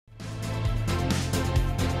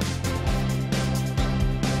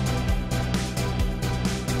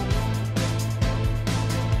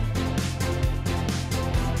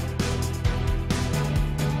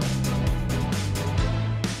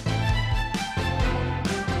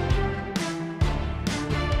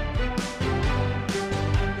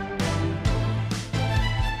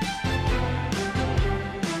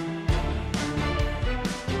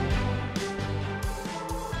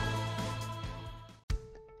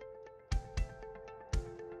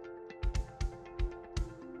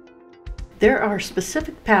There are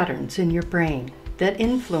specific patterns in your brain that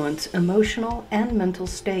influence emotional and mental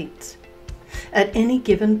states. At any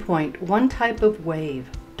given point, one type of wave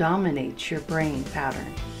dominates your brain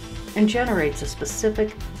pattern and generates a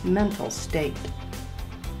specific mental state.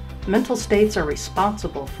 Mental states are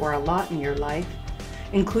responsible for a lot in your life,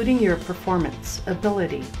 including your performance,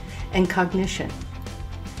 ability, and cognition.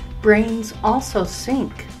 Brains also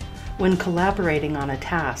sync when collaborating on a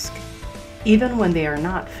task, even when they are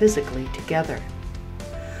not physically together.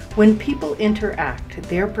 When people interact,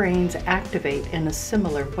 their brains activate in a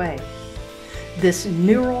similar way. This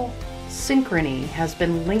neural synchrony has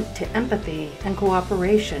been linked to empathy and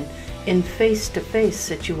cooperation in face-to-face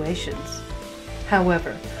situations.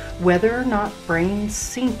 However, whether or not brains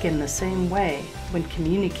sync in the same way when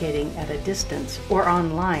communicating at a distance or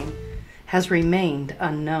online has remained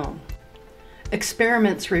unknown.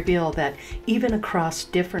 Experiments reveal that even across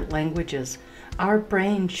different languages, our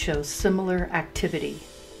brains show similar activity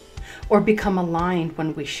or become aligned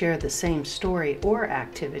when we share the same story or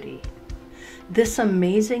activity. This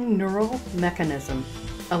amazing neural mechanism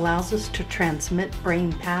allows us to transmit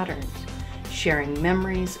brain patterns, sharing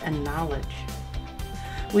memories and knowledge.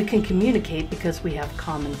 We can communicate because we have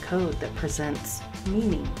common code that presents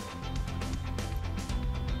meaning.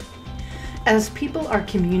 As people are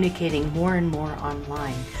communicating more and more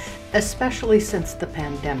online, especially since the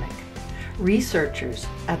pandemic, researchers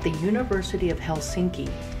at the University of Helsinki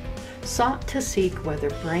sought to seek whether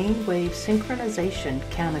brainwave synchronization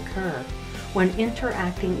can occur when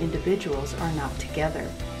interacting individuals are not together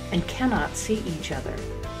and cannot see each other.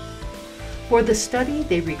 For the study,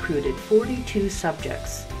 they recruited 42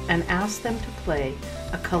 subjects and asked them to play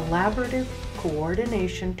a collaborative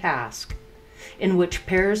coordination task in which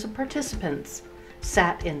pairs of participants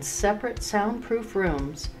sat in separate soundproof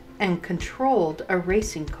rooms and controlled a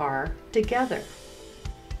racing car together.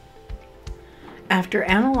 After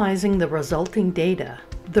analyzing the resulting data,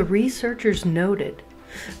 the researchers noted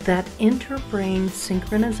that interbrain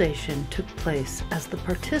synchronization took place as the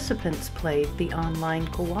participants played the online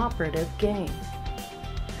cooperative game.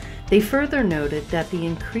 They further noted that the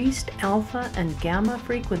increased alpha and gamma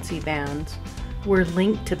frequency bands were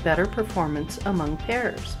linked to better performance among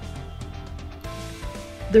pairs.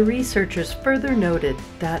 The researchers further noted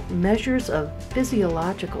that measures of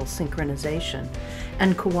physiological synchronization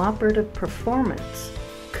and cooperative performance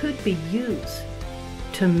could be used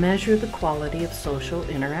to measure the quality of social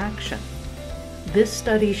interaction. This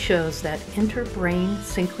study shows that interbrain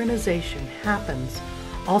synchronization happens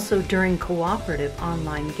also during cooperative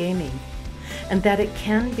online gaming, and that it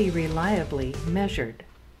can be reliably measured.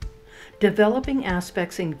 Developing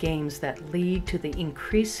aspects in games that lead to the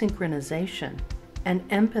increased synchronization and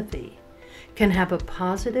empathy can have a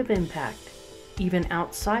positive impact even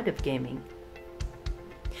outside of gaming.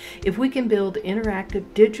 If we can build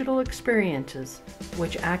interactive digital experiences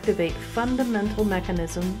which activate fundamental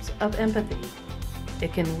mechanisms of empathy,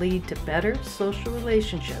 it can lead to better social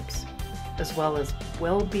relationships as well as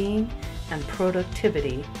well-being and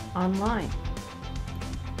productivity online.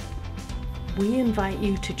 We invite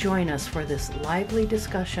you to join us for this lively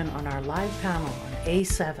discussion on our live panel on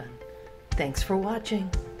A7. Thanks for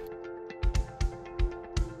watching.